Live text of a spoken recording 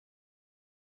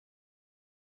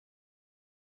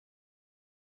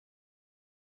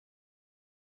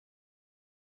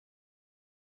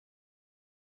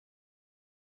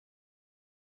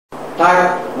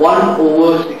type 1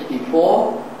 over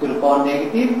 64 to the power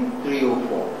negative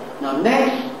 304. Now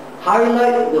next,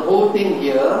 highlight the whole thing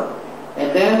here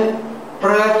and then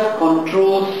press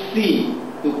Ctrl C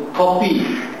to copy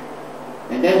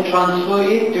and then transfer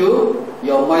it to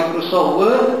your Microsoft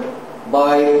Word.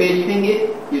 By pasting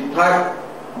it, you type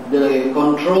the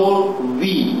Ctrl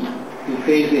V to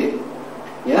paste it.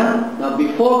 Yeah. Now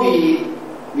before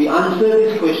we answer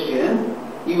this question,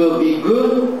 it will be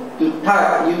good to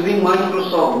type using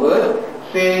Microsoft Word.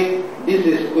 Say this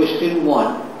is question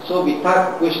 1. So we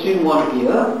type question 1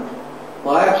 here.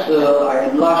 Perhaps I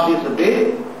enlarge this a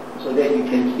bit so that you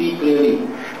can see clearly.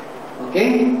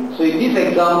 Okay. So in this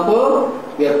example,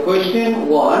 we have question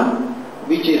 1,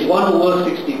 which is 1 over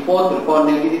 64 to the power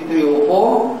negative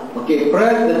 304. Okay,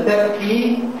 press the tab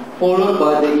key followed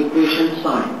by the equation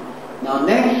sign. Now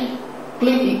next,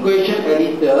 click equation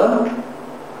editor,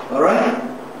 alright,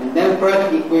 and then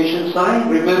press equation sign.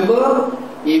 Remember,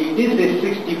 if this is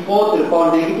 64 to the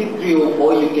power negative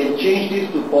 304, you can change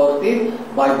this to positive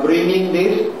by bringing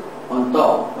this on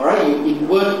top, alright, you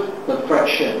invert the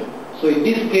fraction. So in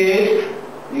this case,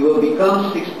 it will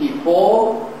become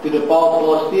 64 to the power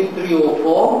positive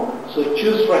 304. So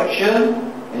choose fraction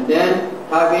and then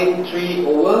type in 3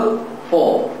 over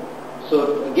 4.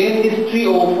 So again, this 3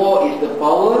 over 4 is the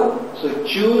power. So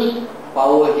choose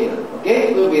power here.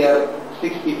 Okay, so we have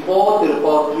 64 to the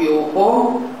power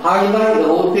 304. Highlight the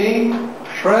whole thing.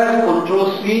 Press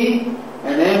Ctrl C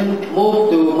and then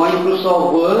move to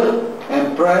Microsoft Word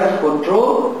and press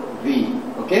Ctrl V.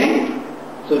 Okay.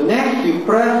 So next you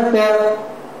press tab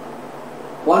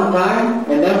one time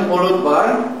and then followed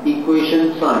by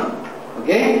equation sign.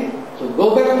 Okay? So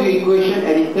go back to equation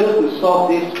editor to solve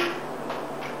this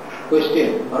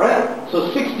question. Alright?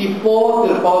 So 64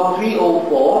 to the power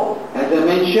 304, as I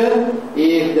mentioned,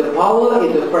 if the power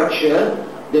is a fraction,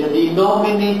 the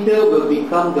denominator will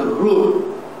become the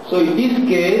root. So in this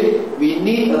case, we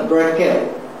need a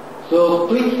bracket. So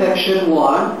click section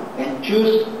 1 and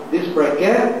choose this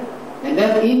bracket. And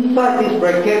then inside this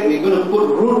bracket, we're going to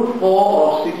put root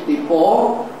 4 of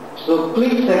 64. So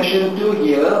click section 2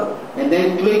 here and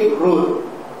then click root.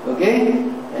 Okay?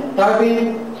 And type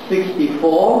in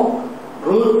 64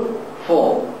 root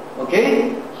 4.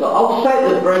 Okay? So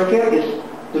outside the bracket is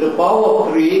to the power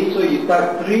of 3. So you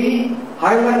type 3,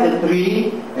 highlight the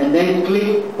 3 and then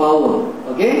click power.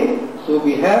 Okay? So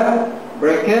we have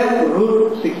bracket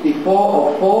root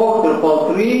 64 of 4 to the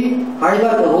power 3.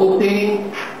 Highlight the whole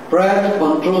thing. Press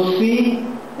Ctrl C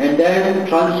and then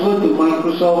transfer to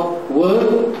Microsoft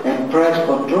Word and press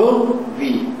Ctrl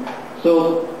V.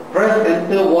 So press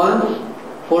enter once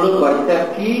followed by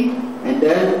tab key and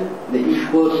then the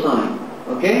equal sign.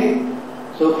 Okay?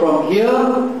 So from here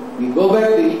we go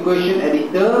back to equation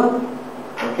editor.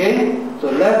 Okay?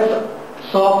 So let's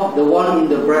solve the one in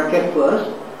the bracket first.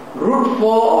 Root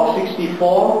 4 of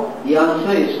 64, the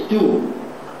answer is 2.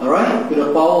 Alright? To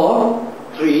the power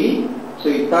of 3. So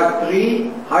you type 3,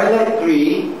 highlight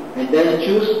 3 and then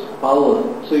choose power.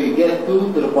 So you get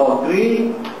 2 to the power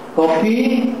 3,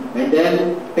 copy and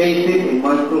then paste it in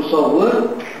Microsoft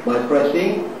Word by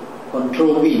pressing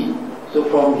Ctrl V. So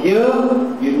from here,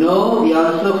 you know the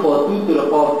answer for 2 to the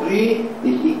power 3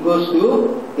 is equals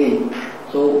to 8.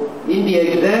 So in the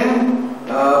exam,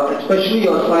 especially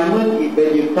your assignment,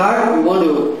 when you type, you want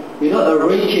to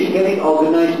arrange it, get it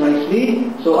organized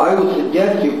nicely. So I would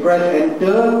suggest you press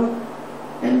enter.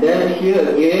 And then here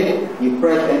again, you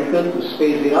press enter to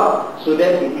space it out so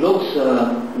that it looks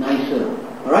nicer.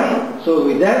 Alright? So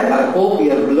with that, I hope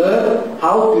you have learned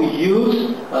how to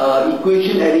use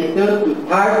equation editor to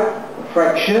type a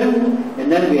fraction.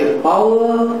 And then we have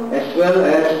power as well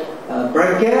as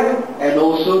bracket and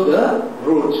also the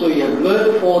root. So you have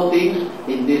learned 4 things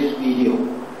in this